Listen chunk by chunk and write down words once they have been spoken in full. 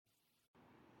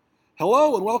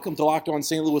Hello and welcome to Locked On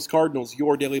St. Louis Cardinals,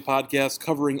 your daily podcast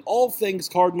covering all things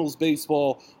Cardinals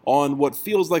baseball on what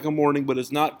feels like a morning but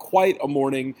is not quite a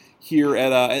morning here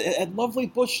at lovely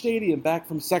Busch Stadium, back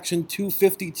from Section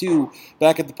 252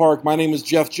 back at the park. My name is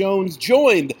Jeff Jones,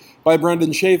 joined by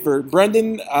Brendan Schaefer.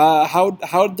 Brendan, how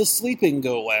did the sleeping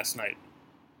go last night?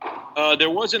 There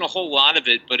wasn't a whole lot of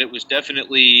it, but it was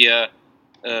definitely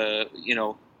enough,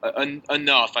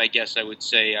 I guess I would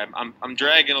say. I'm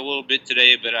dragging a little bit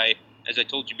today, but as I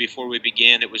told you before we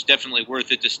began, it was definitely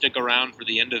worth it to stick around for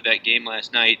the end of that game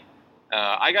last night.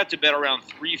 I got to bed around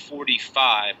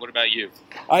 3:45. What about you?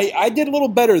 I did a little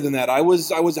better than that. I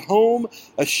was home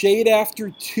a shade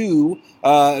after 2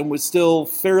 and was still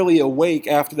fairly awake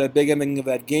after that big ending of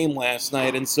that game last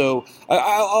night. And so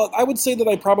I would say that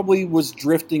I probably was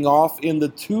drifting off in the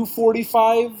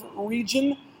 2:45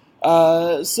 region.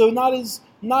 So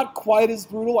not quite as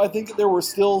brutal. I think that there were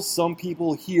still some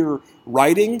people here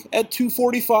writing at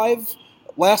 2:45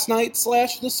 last night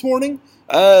 / this morning.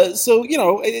 So,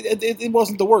 it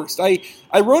wasn't the worst. I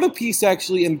wrote a piece,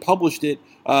 actually, and published it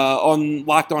on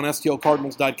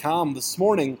LockedOnSTLCardinals.com this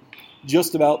morning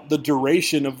just about the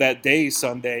duration of that day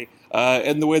Sunday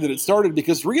and the way that it started,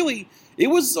 because really it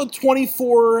was a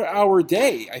 24-hour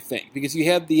day, I think, because you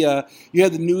had the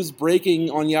news breaking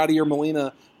on Yadier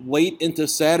Molina late into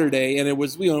Saturday, and it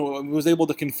was able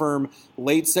to confirm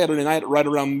late Saturday night, right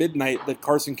around midnight, that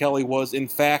Carson Kelly was in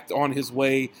fact on his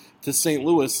way to St.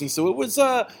 Louis, and so it was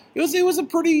a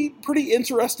pretty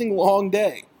interesting long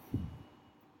day.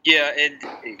 Yeah, and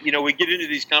we get into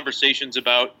these conversations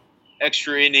about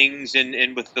extra innings,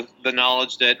 and with the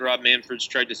knowledge that Rob Manfred's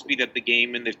tried to speed up the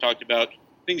game, and they've talked about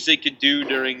things they could do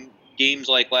during games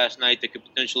like last night that could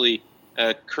potentially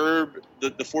curb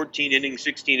the 14-inning,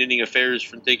 16-inning affairs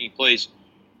from taking place.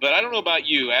 But I don't know about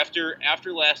you. After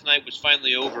last night was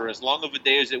finally over, as long of a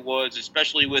day as it was,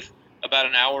 especially with about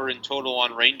an hour in total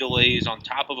on rain delays on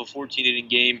top of a 14-inning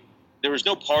game, there was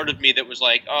no part of me that was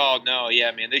like, oh no, yeah,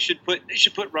 man, they should put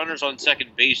runners on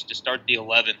second base to start the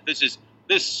 11th.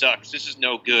 This sucks. This is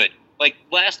no good. Like,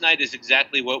 last night is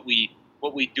exactly what we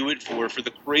do it for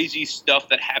the crazy stuff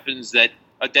that happens that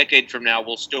a decade from now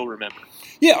we'll still remember.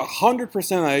 Yeah,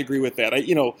 100% I agree with that.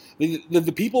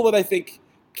 The people that I think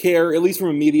care, at least from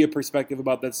a media perspective,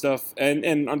 about that stuff,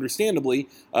 and understandably,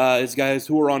 is guys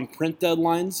who are on print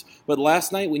deadlines. But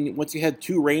last night, once you had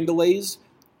 2 rain delays,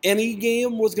 any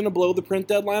game was going to blow the print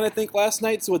deadline, I think, last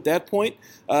night. So at that point,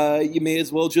 you may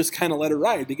as well just kind of let it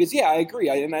ride. Because, yeah, I agree.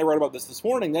 And I wrote about this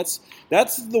morning. That's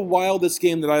the wildest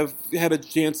game that I've had a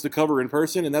chance to cover in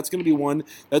person, and that's going to be one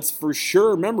that's for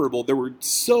sure memorable. There were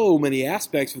so many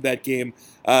aspects of that game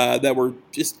that were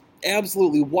just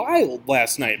absolutely wild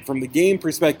last night, from the game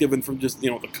perspective and from just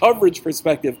the coverage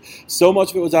perspective. So much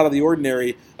of it was out of the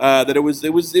ordinary that it was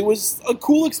a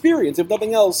cool experience, if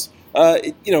nothing else.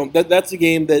 That's a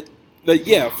game that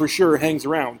yeah, for sure hangs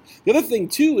around. The other thing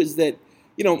too is that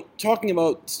talking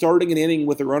about starting an inning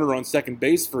with a runner on second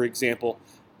base, for example,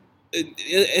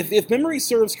 if memory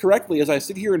serves correctly, as I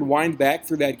sit here and wind back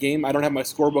through that game, I don't have my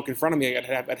scorebook in front of me.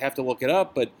 I'd have to look it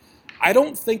up, but I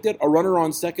don't think that a runner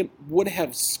on second would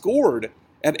have scored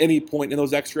at any point in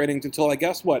those extra innings until, I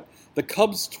guess, the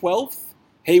Cubs' 12th.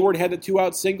 Hayward had a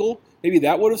 2-out single. Maybe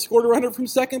that would have scored a runner from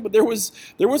second, but there was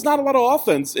not a lot of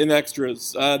offense in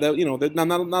extras. Not a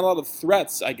lot of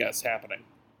threats, I guess, happening.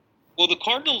 Well, the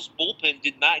Cardinals' bullpen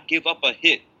did not give up a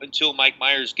hit until Mike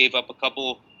Myers gave up a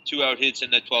couple 2-out hits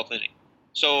in that 12th inning.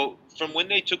 So from when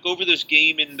they took over this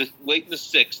game late in the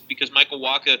 6th, because Michael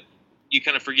Wacha, you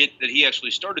kind of forget that he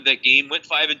actually started that game, went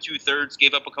 5 2/3,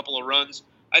 gave up a couple of runs.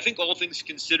 I think all things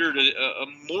considered, a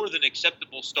more than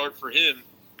acceptable start for him.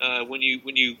 When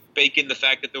you bake in the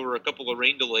fact that there were a couple of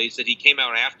rain delays, that he came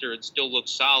out after and still looked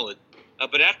solid.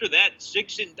 But after that,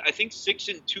 6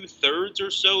 2/3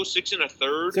 or so, 6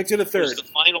 1/3. 6 1/3 was the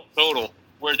final total,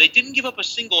 where they didn't give up a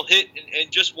single hit and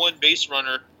just one base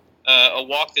runner, a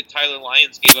walk that Tyler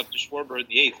Lyons gave up to Schwarber in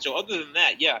the 8th. So other than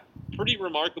that, yeah, pretty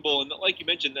remarkable. And like you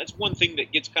mentioned, that's one thing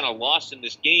that gets kind of lost in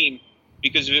this game,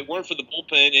 because if it weren't for the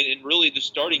bullpen and really the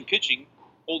starting pitching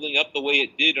holding up the way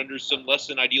it did under some less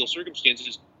than ideal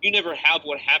circumstances, you never have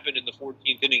what happened in the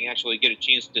 14th inning actually get a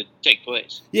chance to take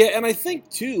place. Yeah, and I think,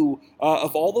 too,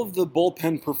 of all of the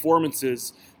bullpen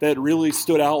performances that really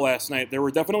stood out last night, there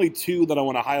were definitely 2 that I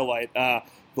want to highlight.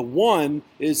 The one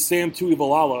is Sam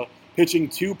Tuivailala, pitching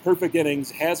 2 perfect innings,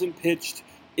 hasn't pitched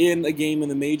in a game in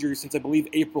the majors since, I believe,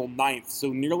 April 9th. So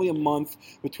nearly a month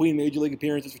between Major League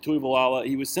appearances for Tuivailala.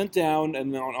 He was sent down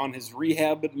and on his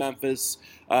rehab at Memphis.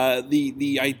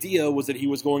 The idea was that he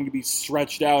was going to be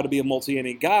stretched out to be a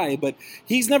multi-inning guy, but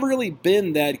he's never really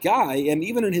been that guy. And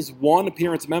even in his one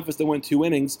appearance in Memphis that went 2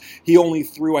 innings, he only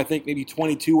threw, I think, maybe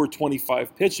 22 or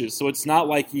 25 pitches. So it's not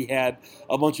like he had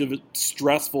a bunch of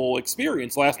stressful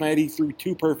experience. Last night he threw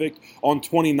 2 perfect on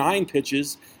 29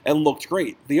 pitches and looked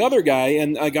great. The other guy,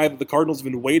 and a guy that the Cardinals have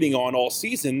been waiting on all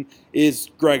season, is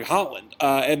Greg Holland.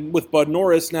 And with Bud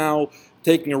Norris now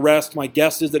taking a rest, my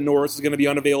guess is that Norris is going to be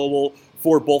unavailable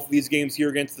for both of these games here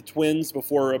against the Twins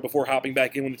before hopping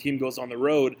back in when the team goes on the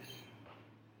road.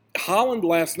 Holland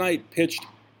last night pitched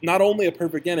not only a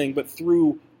perfect inning, but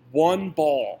threw 1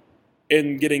 ball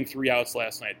in getting 3 outs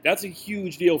last night. That's a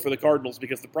huge deal for the Cardinals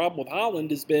because the problem with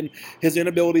Holland has been his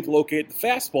inability to locate the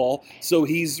fastball, so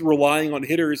he's relying on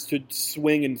hitters to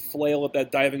swing and flail at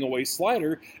that diving away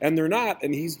slider, and they're not,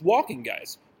 and he's walking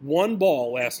guys. 1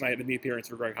 ball last night in the appearance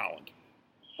for Greg Holland.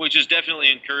 Which is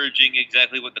definitely encouraging,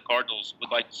 exactly what the Cardinals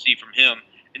would like to see from him.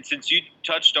 And since you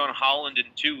touched on Holland and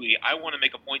Tui, I want to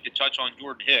make a point to touch on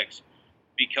Jordan Hicks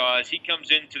because he comes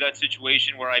into that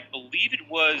situation where I believe it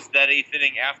was that 8th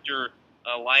inning after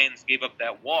Lions gave up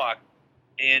that walk.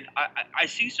 And I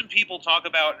see some people talk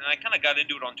about, and I kind of got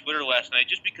into it on Twitter last night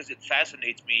just because it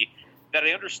fascinates me, that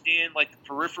I understand like the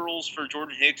peripherals for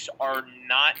Jordan Hicks are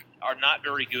not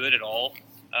very good at all.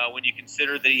 When you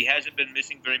consider that he hasn't been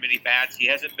missing very many bats, he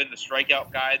hasn't been the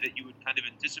strikeout guy that you would kind of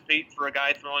anticipate for a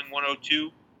guy throwing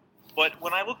 102. But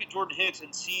when I look at Jordan Hicks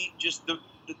and see just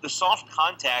the soft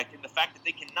contact and the fact that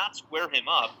they cannot square him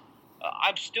up,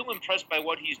 I'm still impressed by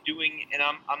what he's doing, and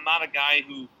I'm not a guy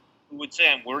who would say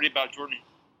I'm worried about Jordan.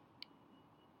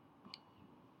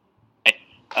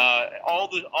 All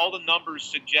the numbers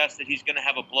suggest that he's going to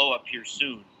have a blow up here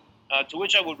soon. To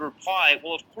which I would reply,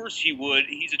 well, of course he would.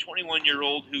 He's a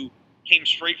 21-year-old who came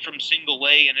straight from single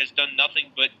A and has done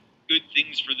nothing but good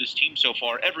things for this team so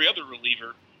far. Every other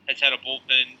reliever has had a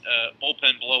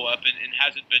bullpen blow up and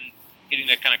hasn't been getting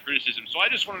that kind of criticism. So I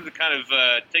just wanted to kind of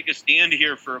take a stand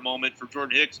here for a moment for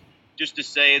Jordan Hicks, just to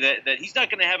say that he's not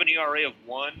going to have an ERA of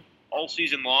 1 all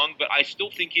season long, but I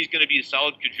still think he's going to be a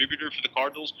solid contributor for the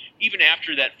Cardinals, even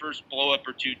after that first blow up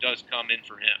or 2 does come in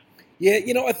for him. Yeah,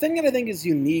 a thing that I think is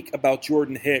unique about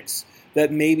Jordan Hicks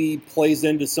that maybe plays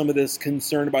into some of this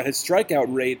concern about his strikeout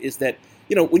rate is that,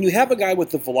 when you have a guy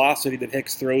with the velocity that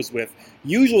Hicks throws with,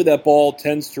 usually that ball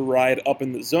tends to ride up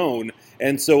in the zone,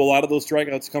 and so a lot of those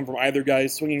strikeouts come from either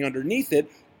guys swinging underneath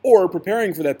it or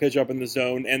preparing for that pitch up in the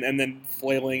zone and then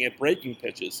flailing at breaking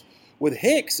pitches. With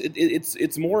Hicks,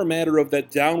 it's more a matter of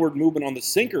that downward movement on the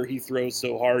sinker he throws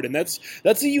so hard, and that's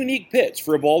a unique pitch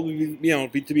for a ball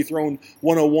to be thrown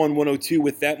 101, 102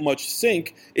 with that much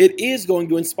sink. It is going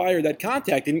to inspire that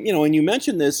contact, and you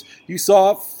mentioned this. You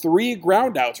saw 3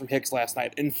 ground outs from Hicks last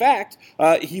night. In fact,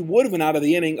 he would have been out of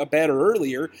the inning a batter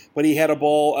earlier, but he had a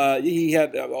ball. He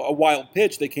had a wild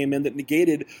pitch that came in that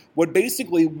negated what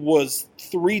basically was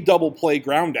 3 double play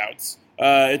ground outs.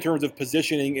 In terms of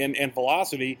positioning and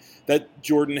velocity that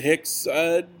Jordan Hicks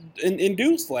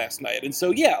induced last night. And so,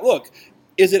 yeah, look,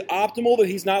 is it optimal that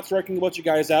he's not striking a bunch of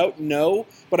guys out? No,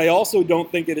 but I also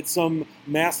don't think that it's some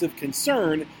massive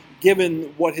concern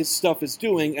given what his stuff is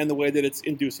doing and the way that it's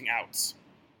inducing outs.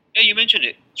 Yeah, you mentioned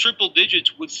it. Triple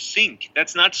digits with sink.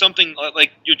 That's not something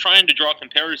like you're trying to draw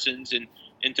comparisons and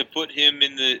to put him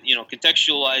in the,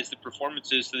 contextualize the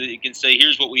performances so that you can say,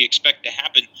 here's what we expect to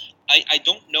happen. I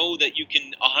don't know that you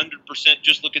can 100%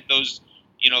 just look at those,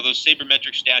 those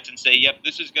sabermetric stats and say, yep,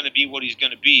 this is going to be what he's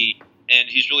going to be, and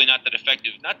he's really not that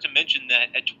effective. Not to mention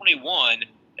that at 21,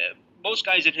 most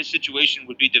guys in his situation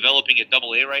would be developing at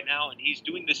Double A right now, and he's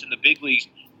doing this in the big leagues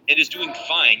and is doing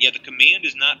fine. Yeah, the command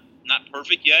is not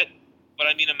perfect yet, but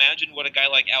I mean, imagine what a guy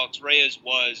like Alex Reyes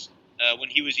was when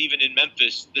he was even in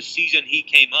Memphis the season he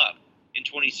came up in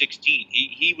 2016.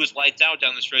 He was lights out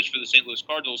down the stretch for the St. Louis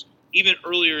Cardinals. Even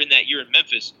earlier in that year in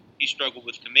Memphis, he struggled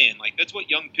with command. Like, that's what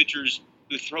young pitchers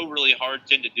who throw really hard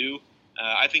tend to do.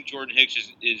 I think Jordan Hicks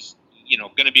is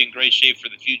going to be in great shape for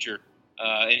the future.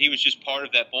 And he was just part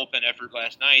of that bullpen effort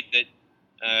last night that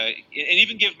and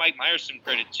even give Mike Myers some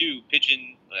credit, too,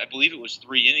 pitching, I believe it was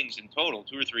 3 innings in total,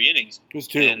 2 or 3 innings. It was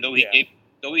 2. And though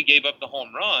he gave up the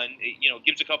home run, it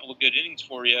gives a couple of good innings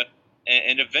for you,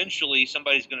 and eventually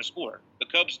somebody's going to score. The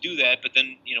Cubs do that, but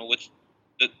then, with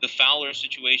the Fowler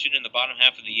situation in the bottom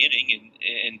half of the inning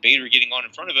and Bader getting on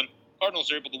in front of him,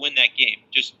 Cardinals are able to win that game.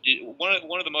 Just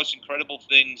one of the most incredible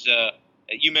things,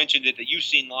 you mentioned it, that you've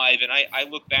seen live, and I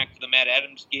look back to the Matt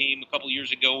Adams game a couple of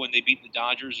years ago when they beat the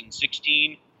Dodgers in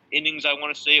 16 innings, I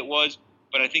want to say it was,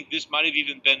 but I think this might have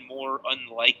even been more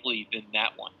unlikely than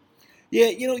that one. Yeah,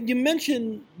 you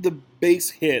mentioned the base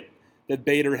hit that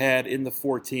Bader had in the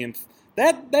 14th.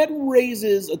 that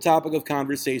raises a topic of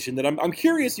conversation that I'm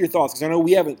curious your thoughts, because I know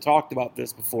we haven't talked about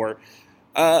this before.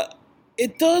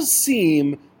 It does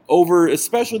seem over,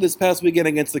 especially this past weekend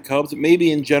against the Cubs, but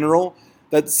maybe in general,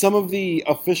 that some of the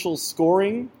official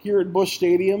scoring here at Busch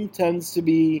Stadium tends to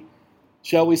be,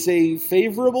 shall we say,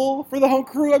 favorable for the home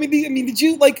crew. I mean, did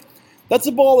you like? That's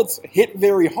a ball that's hit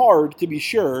very hard, to be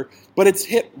sure, but it's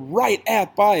hit right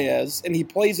at Baez, and he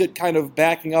plays it kind of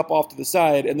backing up off to the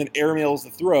side, and then airmails the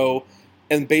throw,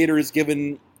 and Bader is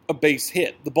given a base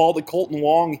hit. The ball that Colton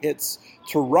Wong hits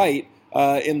to right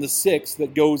in the sixth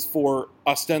that goes for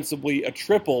ostensibly a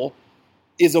triple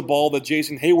is a ball that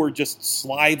Jason Heyward just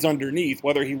slides underneath,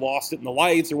 whether he lost it in the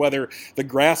lights or whether the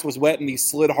grass was wet and he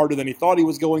slid harder than he thought he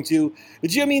was going to.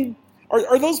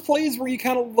 Are those plays where you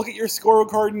kind of look at your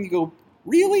scorecard and you go,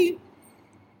 really?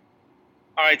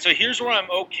 All right, so here's where I'm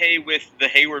okay with the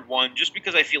Heyward one, just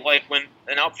because I feel like when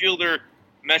an outfielder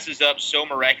messes up so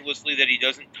miraculously that he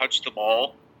doesn't touch the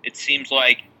ball, it seems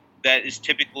like that is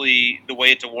typically the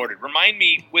way it's awarded. Remind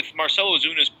me, with Marcell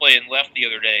Ozuna's play in left the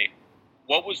other day,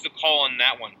 what was the call on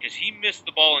that one? Because he missed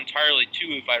the ball entirely,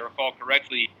 too, if I recall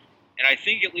correctly. And I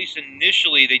think at least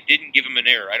initially they didn't give him an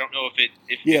error. I don't know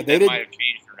if that might have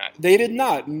changed or not. They did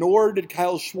not, nor did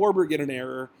Kyle Schwarber get an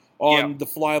error on the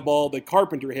fly ball that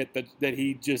Carpenter hit that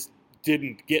he just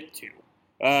didn't get to.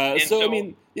 I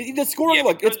mean, the scoring,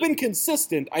 look, it's been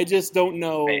consistent. I just don't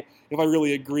know if I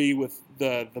really agree with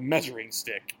the measuring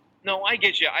stick. No, I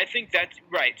get you. I think that's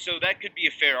right. So that could be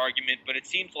a fair argument, but it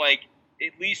seems like,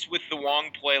 at least with the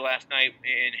Wong play last night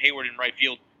and Heyward in right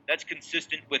field, that's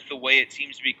consistent with the way it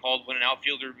seems to be called when an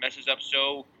outfielder messes up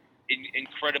so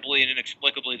incredibly and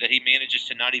inexplicably that he manages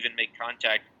to not even make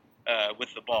contact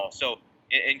with the ball. So,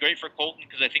 and great for Colton,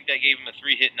 because I think that gave him a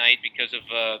 3-hit night because of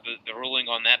the ruling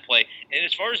on that play. And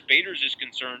as far as Bader's is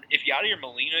concerned, if Yadier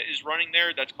Molina is running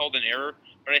there, that's called an error.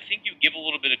 But I think you give a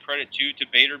little bit of credit, too, to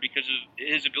Bader because of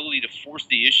his ability to force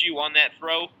the issue on that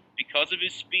throw because of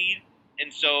his speed.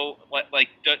 And so,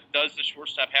 does the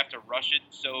shortstop have to rush it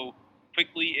so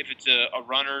quickly if it's a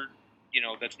runner,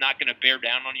 that's not going to bear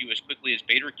down on you as quickly as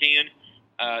Bader can?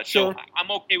 Sure. So I'm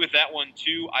okay with that one,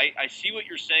 too. I see what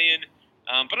you're saying,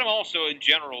 but I'm also, in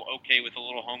general, okay with a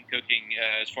little home cooking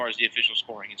as far as the official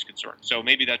scoring is concerned. So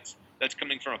maybe that's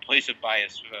coming from a place of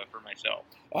bias for myself.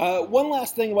 One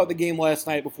last thing about the game last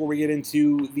night before we get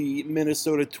into the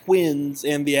Minnesota Twins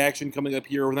and the action coming up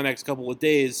here over the next couple of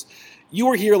days. You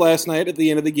were here last night at the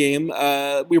end of the game.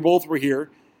 We both were here.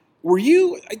 Were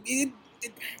you?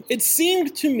 It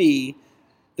seemed to me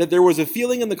that there was a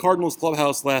feeling in the Cardinals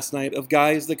clubhouse last night of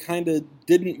guys that kind of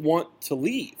didn't want to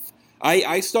leave.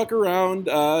 I stuck around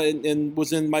and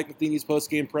was in Mike Matheny's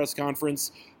post-game press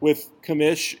conference with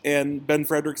Kamish and Ben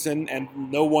Frederickson and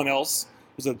no one else.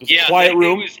 It was a quiet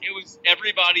room. It was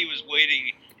everybody was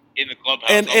waiting in the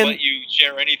clubhouse. I'll let you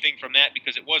share anything from that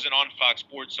because it wasn't on Fox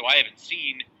Sports, so I haven't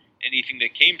seen anything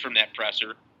that came from that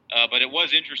presser. But it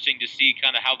was interesting to see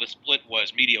kind of how the split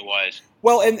was media-wise.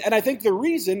 Well, and I think the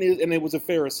reason, and it was a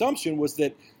fair assumption, was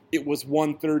that it was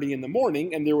 1:30 in the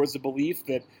morning, and there was a belief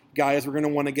that guys were going to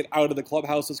want to get out of the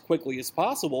clubhouse as quickly as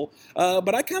possible.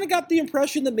 But I kind of got the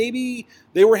impression that maybe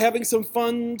they were having some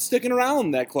fun sticking around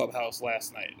in that clubhouse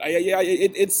last night.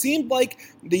 It seemed like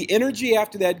the energy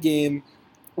after that game,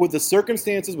 with the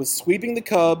circumstances, with sweeping the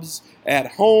Cubs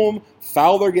at home,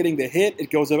 Fowler getting the hit,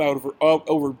 it goes out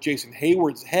over Jason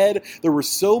Heyward's head. There were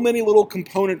so many little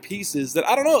component pieces that,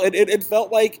 I don't know, it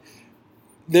felt like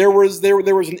there was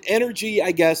an energy,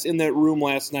 I guess, in that room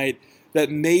last night that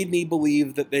made me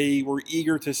believe that they were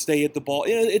eager to stay at the ball.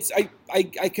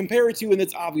 I compare it to, and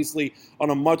it's obviously on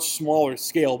a much smaller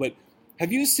scale, but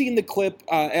have you seen the clip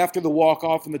after the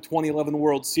walk-off in the 2011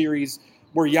 World Series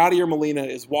where Yadier Molina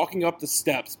is walking up the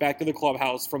steps back to the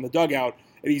clubhouse from the dugout,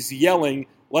 and he's yelling,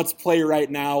 "Let's play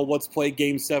right now, let's play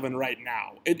Game 7 right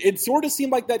now." It sort of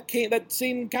seemed like that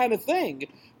same kind of thing,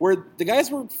 where the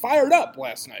guys were fired up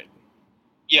last night.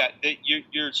 Yeah,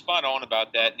 you're spot on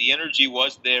about that. The energy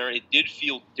was there. It did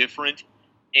feel different,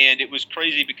 and it was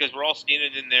crazy because we're all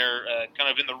standing in there kind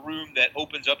of in the room that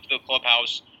opens up to the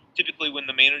clubhouse. Typically when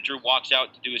the manager walks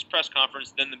out to do his press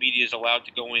conference, then the media is allowed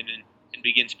to go in and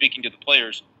begin speaking to the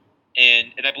players.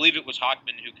 And I believe it was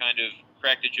Hockman who kind of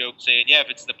cracked a joke saying, yeah, if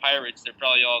it's the Pirates, they're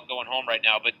probably all going home right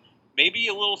now. But maybe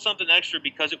a little something extra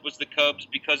because it was the Cubs,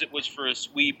 because it was for a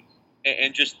sweep,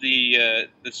 and just the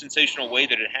sensational way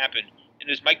that it happened. And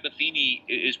as Mike Matheny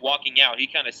is walking out, he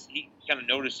kind of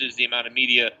notices the amount of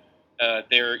media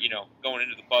there, going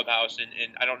into the clubhouse.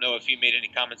 And I don't know if he made any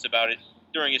comments about it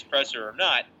during his presser or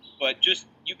not, but just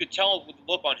you could tell with the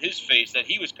look on his face that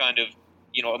he was kind of,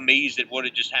 amazed at what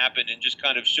had just happened and just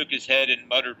kind of shook his head and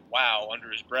muttered, "Wow,"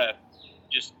 under his breath.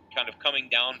 just kind of coming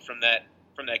down from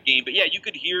that game. But yeah, you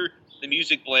could hear the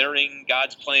music blaring.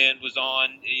 God's Plan was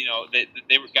on.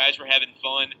 Guys were having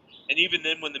fun, and even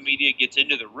then, when the media gets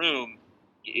into the room,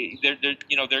 they're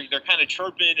kind of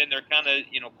chirping, and they're kind of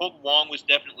Colton Wong was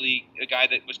definitely a guy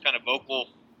that was kind of vocal,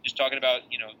 just talking about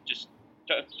just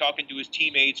talking to his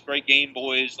teammates. Great game,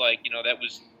 boys.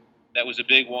 That was a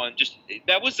big one. Just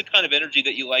that was the kind of energy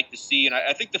that you like to see, and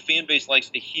I think the fan base likes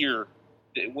to hear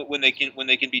when they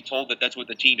can be told that that's what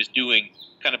the team is doing,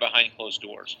 kind of behind closed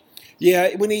doors.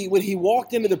 Yeah, when he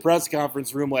walked into the press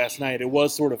conference room last night, it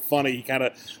was sort of funny. He kind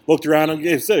of looked around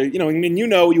and said,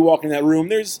 you walk in that room,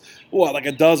 there's like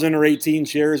a dozen or 18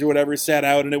 chairs or whatever set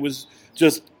out, and it was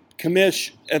just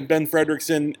Kamish and Ben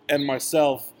Fredrickson and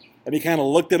myself, and he kind of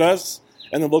looked at us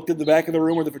and then looked at the back of the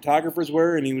room where the photographers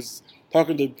were, and he was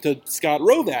talking to Scott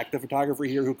Rovak, the photographer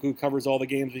here who covers all the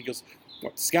games. And he goes,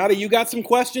 Scotty, you got some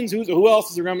questions? Who else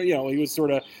is around? He was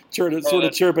sort of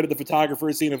chirping at the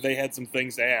photographers, seeing if they had some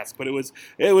things to ask. But it was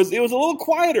a little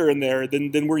quieter in there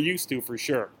than we're used to, for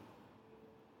sure.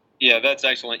 Yeah, that's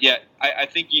excellent. Yeah, I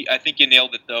think you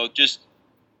nailed it though. Just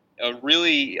a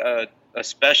really a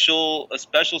special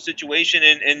situation,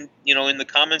 and in the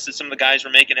comments that some of the guys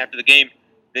were making after the game,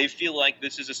 they feel like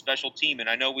this is a special team. And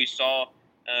I know we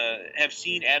have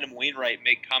seen Adam Wainwright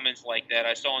make comments like that.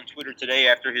 I saw on Twitter today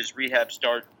after his rehab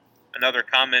start another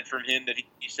comment from him that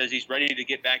he says he's ready to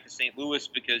get back to St. Louis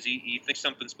because he thinks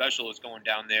something special is going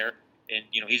down there, and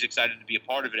he's excited to be a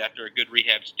part of it after a good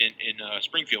rehab stint in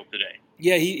Springfield today.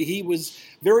 Yeah, he was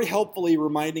very helpfully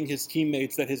reminding his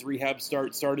teammates that his rehab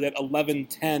start started at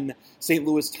 11:10 St.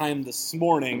 Louis time this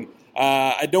morning.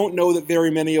 I don't know that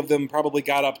very many of them probably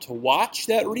got up to watch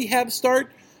that rehab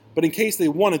start, but in case they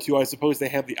wanted to, I suppose they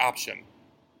have the option.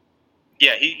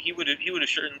 Yeah, he would have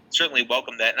certainly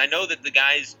welcomed that. And I know that the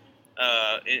guys,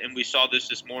 and we saw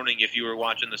this morning if you were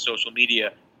watching the social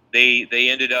media, they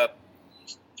ended up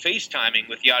FaceTiming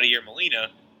with Yadier Molina,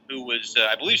 who was,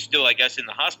 I believe, still, I guess, in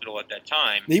the hospital at that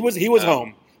time. He was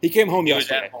home. He came home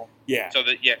yesterday. Was at home. Yeah. So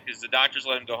because the doctors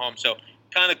let him go home. So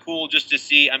kind of cool just to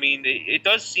see. I mean, it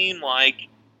does seem like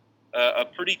a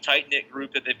pretty tight-knit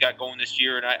group that they've got going this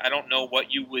year, and I don't know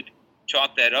what you would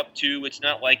chalk that up to. It's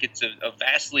not like it's a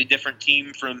vastly different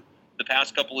team from the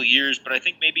past couple of years, but I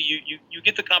think maybe you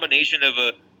get the combination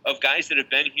of guys that have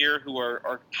been here who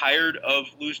are tired of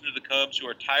losing to the Cubs, who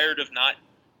are tired of not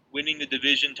winning the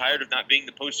division, tired of not being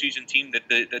the postseason team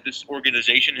that this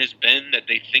organization has been, that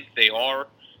they think they are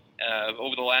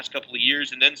over the last couple of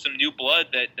years, and then some new blood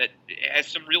that has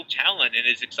some real talent and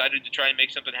is excited to try and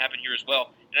make something happen here as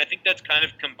well. And I think that's kind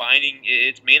of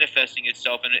it's manifesting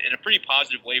itself in a pretty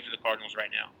positive way for the Cardinals right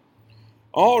now.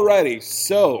 Alrighty,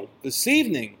 so this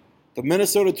evening, the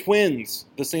Minnesota Twins,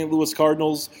 the St. Louis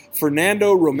Cardinals,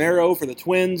 Fernando Romero for the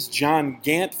Twins, John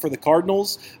Gant for the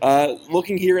Cardinals.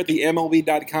 Looking here at the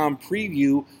MLB.com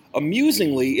preview,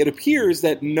 amusingly, it appears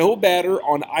that no batter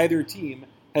on either team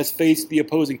has faced the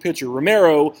opposing pitcher.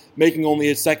 Romero making only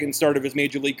his second start of his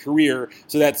major league career,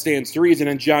 so that stands to reason.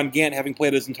 And John Gant having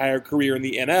played his entire career in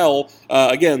the NL,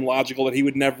 again, logical that he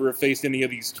would never have faced any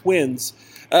of these Twins.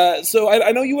 So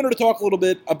I know you wanted to talk a little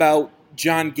bit about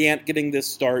John Gant getting this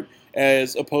start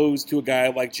as opposed to a guy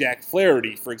like Jack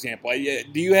Flaherty, for example.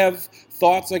 Do you have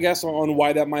thoughts, I guess, on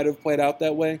why that might have played out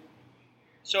that way?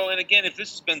 So, and again, if this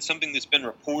has been something that's been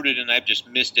reported and I've just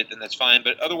missed it, then that's fine.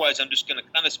 But otherwise, I'm just going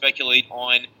to kind of speculate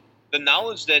on the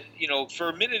knowledge that, for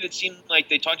a minute it seemed like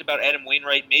they talked about Adam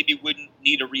Wainwright maybe wouldn't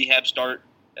need a rehab start.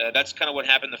 That's kind of what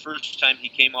happened the first time he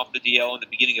came off the DL in the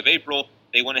beginning of April.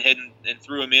 They went ahead and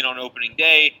threw him in on opening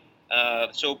day.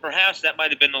 So perhaps that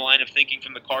might have been the line of thinking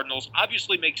from the Cardinals.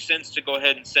 Obviously makes sense to go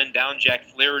ahead and send down Jack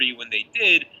Flaherty when they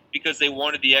did, because they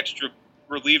wanted the extra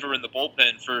reliever in the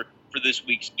bullpen for this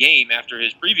week's game after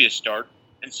his previous start.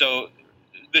 And so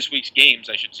this week's games,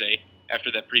 I should say, after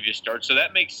that previous start. So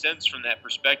that makes sense from that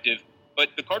perspective. But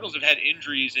the Cardinals have had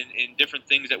injuries and different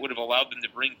things that would have allowed them to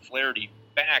bring Flaherty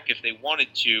back if they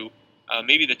wanted to.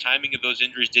 Maybe the timing of those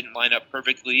injuries didn't line up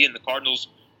perfectly, and the Cardinals,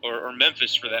 or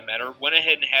Memphis for that matter, went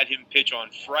ahead and had him pitch on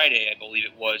Friday, I believe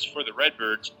it was, for the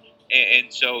Redbirds.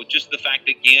 And so just the fact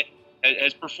that Gant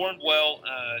has performed well,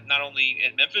 not only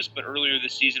at Memphis, but earlier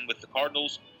this season with the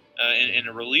Cardinals, in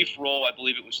a relief role. I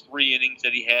believe it was 3 innings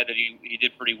that he had that he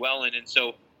did pretty well in. And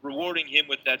so rewarding him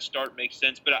with that start makes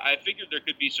sense. But I figured there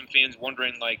could be some fans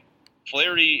wondering, like,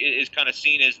 Flaherty is kind of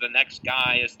seen as the next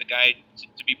guy, as the guy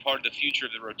to be part of the future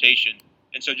of the rotation.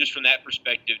 And so just from that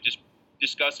perspective, just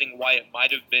discussing why it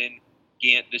might have been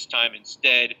Gant this time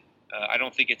instead, I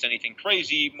don't think it's anything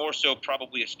crazy, more so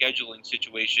probably a scheduling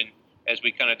situation, as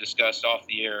we kind of discussed off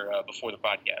the air before the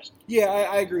podcast. Yeah,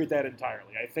 I agree with that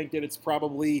entirely. I think that it's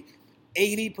probably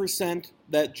 80%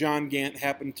 that John Gant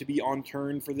happened to be on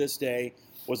turn for this day,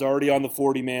 was already on the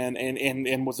 40-man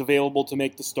and was available to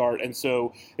make the start. And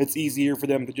so it's easier for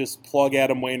them to just plug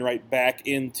Adam Wainwright back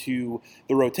into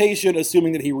the rotation,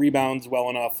 assuming that he rebounds well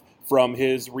enough from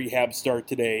his rehab start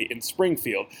today in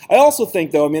Springfield. I also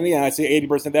think, though, I say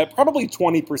 80%, that probably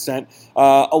 20%,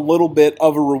 a little bit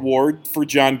of a reward for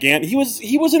John Gant. He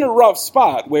was in a rough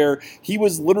spot where he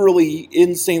was literally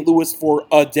in St. Louis for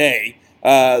a day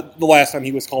the last time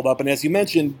he was called up. And as you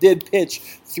mentioned, did pitch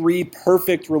 3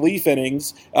 perfect relief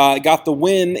innings, got the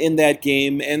win in that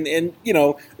game. And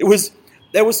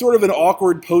that was sort of an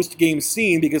awkward post-game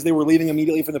scene because they were leaving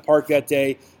immediately from the park that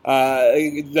day.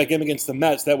 That game against the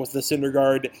Mets, that was the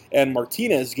Syndergaard and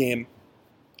Martinez game.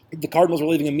 The Cardinals were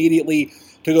leaving immediately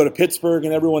to go to Pittsburgh,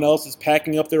 and everyone else is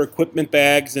packing up their equipment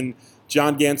bags, and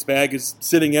John Gant's bag is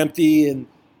sitting empty. And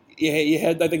you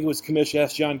had, I think it was Kamish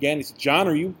asked John Gant, he said, "John,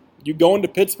 are you going to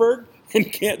Pittsburgh?"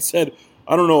 And Gant said,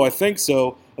 "I don't know, I think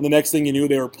so." And the next thing you knew,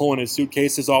 they were pulling his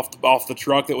suitcases off the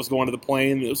truck that was going to the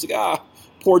plane. And it was like,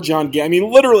 poor John Gant.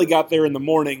 Literally got there in the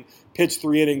morning, pitched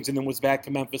 3 innings, and then was back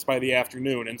to Memphis by the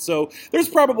afternoon. And so there's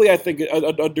probably, I think,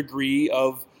 a degree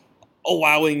of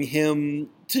allowing him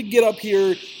to get up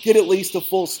here, get at least a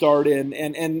full start in,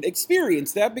 and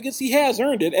experience that because he has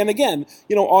earned it. And again,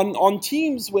 on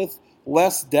teams with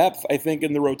less depth, I think,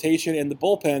 in the rotation and the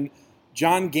bullpen,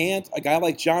 John Gant, a guy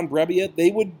like John Brebbia,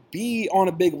 they would be on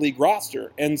a big league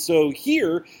roster. And so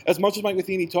here, as much as Mike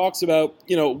Matheny talks about,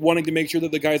 wanting to make sure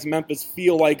that the guys in Memphis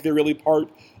feel like they're really part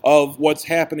of what's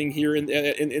happening here in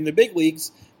the big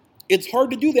leagues, it's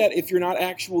hard to do that if you're not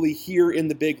actually here in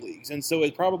the big leagues. And so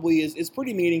it probably is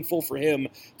pretty meaningful for him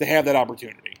to have that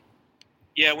opportunity.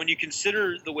 Yeah, when you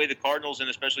consider the way the Cardinals and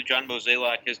especially John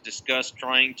Mozeliak has discussed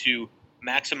trying to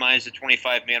maximize the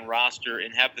 25-man roster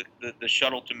and have the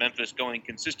shuttle to Memphis going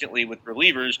consistently with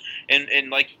relievers. And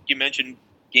like you mentioned,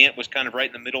 Gant was kind of right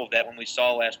in the middle of that when we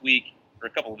saw last week, or a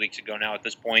couple of weeks ago now at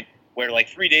this point, where like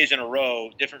 3 days in a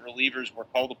row, different relievers were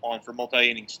called upon for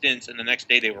multi-inning stints, and the next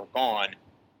day they were gone.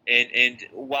 And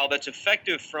while that's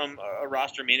effective from a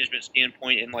roster management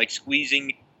standpoint and like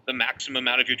squeezing the maximum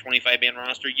out of your 25-man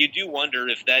roster, you do wonder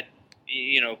if that,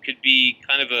 could be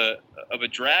kind of a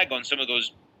drag on some of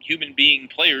those human being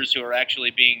players who are actually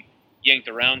being yanked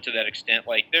around to that extent.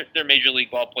 Like they're major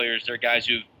league ball players. They're guys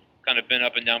who've kind of been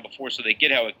up and down before, so they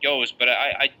get how it goes. But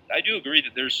I do agree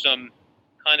that there's some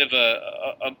kind of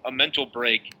a mental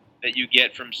break that you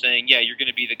get from saying, yeah, you're going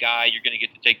to be the guy, you're going to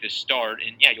get to take this start.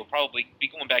 And yeah, you'll probably be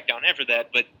going back down after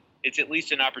that, but it's at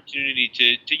least an opportunity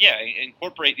to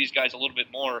incorporate these guys a little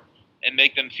bit more and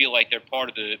make them feel like they're part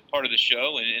of the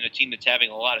show and a team that's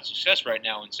having a lot of success right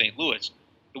now in St. Louis.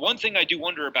 The one thing I do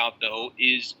wonder about, though,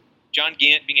 is John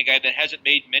Gant being a guy that hasn't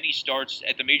made many starts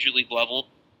at the major league level.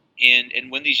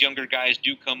 And when these younger guys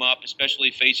do come up,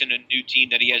 especially facing a new team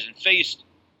that he hasn't faced,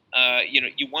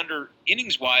 you wonder,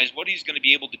 innings-wise, what he's going to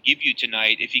be able to give you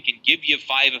tonight. If he can give you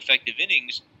 5 effective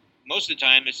innings, most of the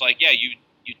time it's like, yeah, you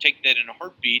take that in a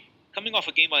heartbeat. Coming off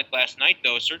a game like last night,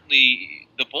 though, certainly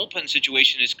the bullpen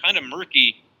situation is kind of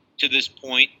murky to this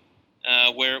point,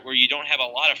 where you don't have a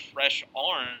lot of fresh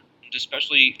arms,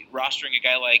 especially rostering a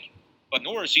guy like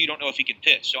Bonora, so you don't know if he can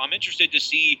pitch. So I'm interested to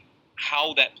see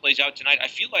how that plays out tonight. I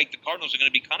feel like the Cardinals are going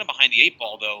to be kind of behind the 8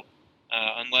 ball, though,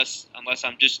 unless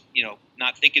I'm just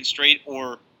not thinking straight,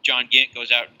 or John Gant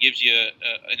goes out and gives you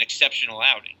an exceptional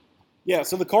outing. Yeah,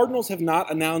 so the Cardinals have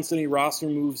not announced any roster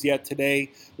moves yet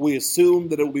today. We assume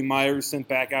that it will be Myers sent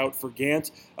back out for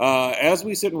Gant. As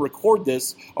we sit and record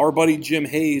this, our buddy Jim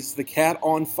Hayes, the cat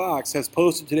on Fox, has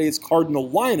posted today's Cardinal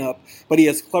lineup, but he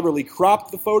has cleverly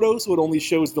cropped the photo so it only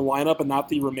shows the lineup and not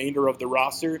the remainder of the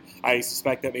roster. I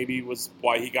suspect that maybe was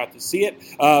why he got to see it.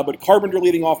 But Carpenter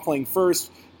leading off playing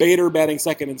first, Bader batting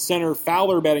second and center,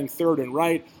 Fowler batting third and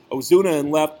right, Ozuna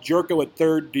in left, Jerko at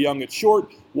third, DeYoung at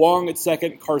short, Wong at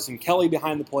second, Carson Kelly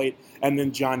behind the plate, and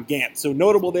then John Gant. So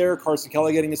notable there, Carson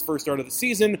Kelly getting his first start of the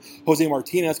season. Jose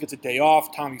Martinez gets a day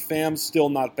off. Tommy Pham still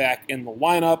not back in the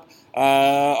lineup.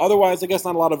 Otherwise, I guess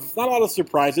not a lot of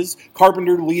surprises.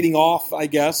 Carpenter leading off, I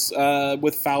guess,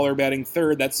 with Fowler batting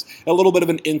third. That's a little bit of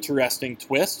an interesting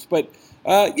twist, but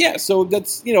so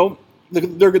that's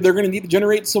they're going to need to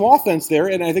generate some offense there,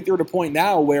 and I think they're at a point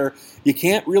now where you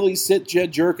can't really sit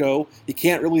Jed Jerko, you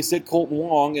can't really sit Colton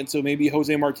Wong, and so maybe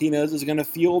Jose Martinez is going to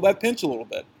feel that pinch a little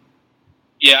bit.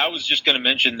 Yeah, I was just going to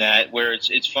mention that, where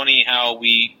it's funny how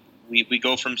we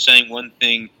go from saying one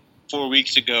thing 4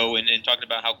 weeks ago and talking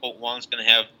about how Colton Wong's going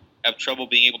to have trouble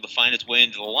being able to find his way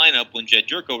into the lineup when Jed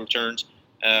Jerko returns.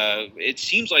 It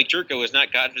seems like Jerko has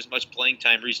not gotten as much playing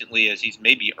time recently as he's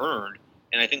maybe earned.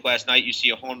 And I think last night you see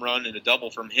a home run and a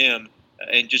double from him.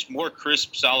 and just more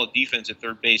crisp, solid defense at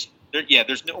third base.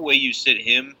 There's no way you sit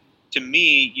him. To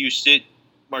me, you sit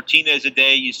Martinez a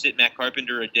day, you sit Matt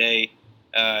Carpenter a day,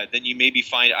 then you maybe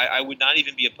find – I would not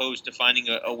even be opposed to finding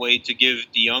a way to give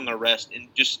DeYoung a rest and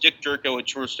just stick Jerko at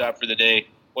shortstop for the day.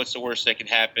 What's the worst that can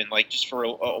happen? Like just for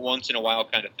a once-in-a-while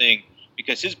kind of thing.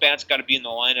 Because his bat's got to be in the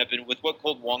lineup, and with what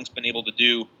Colt Wong's been able to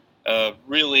do,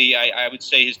 really, I would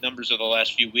say his numbers of the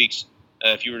last few weeks,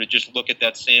 if you were to just look at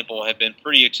that sample, have been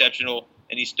pretty exceptional,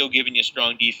 and he's still giving you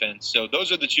strong defense. So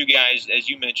those are the two guys, as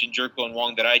you mentioned, Jerko and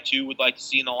Wong, that I, too, would like to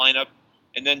see in the lineup.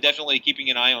 And then definitely keeping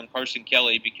an eye on Carson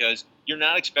Kelly, because you're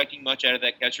not expecting much out of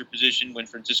that catcher position when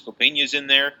Francisco Peña's in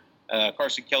there.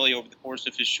 Carson Kelly, over the course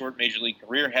of his short Major League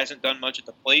career, hasn't done much at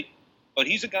the plate. But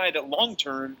he's a guy that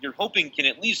long-term you're hoping can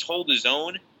at least hold his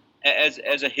own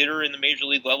as a hitter in the Major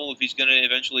League level if he's going to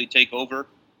eventually take over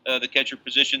the catcher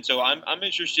position. So I'm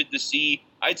interested to see.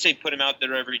 I'd say put him out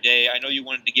there every day. I know you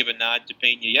wanted to give a nod to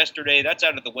Peña yesterday. That's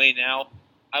out of the way now.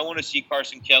 I want to see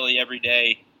Carson Kelly every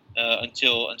day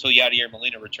until Yadier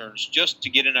Molina returns, just to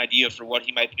get an idea for what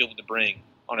he might be able to bring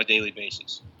on a daily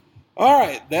basis. All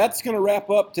right, that's going to wrap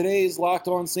up today's Locked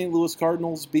On St. Louis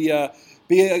Cardinals. Be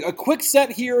a quick set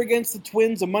here against the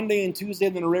Twins, a Monday and Tuesday,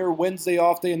 and then a rare Wednesday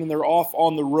off day, and then they're off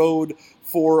on the road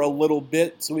for a little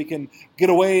bit so we can get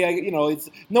away.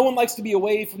 No one likes to be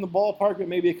away from the ballpark, but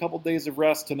maybe a couple days of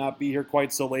rest to not be here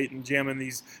quite so late, and jamming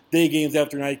these day games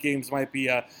after night games might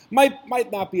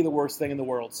not be the worst thing in the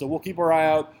world. So we'll keep our eye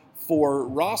out for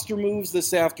roster moves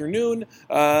this afternoon.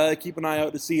 Keep an eye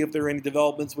out to see if there are any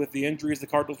developments with the injuries the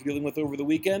Cardinals are dealing with over the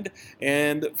weekend.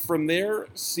 And from there,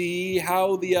 see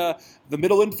how the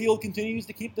middle infield continues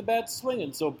to keep the bats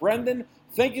swinging. So, Brendan,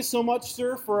 thank you so much,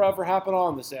 sir, for hopping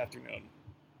on this afternoon.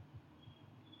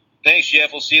 Thanks,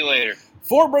 Jeff. We'll see you later.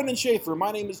 For Brendan Schaefer,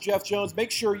 my name is Jeff Jones.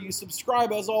 Make sure you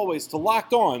subscribe, as always, to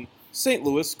Locked On St.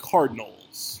 Louis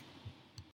Cardinals.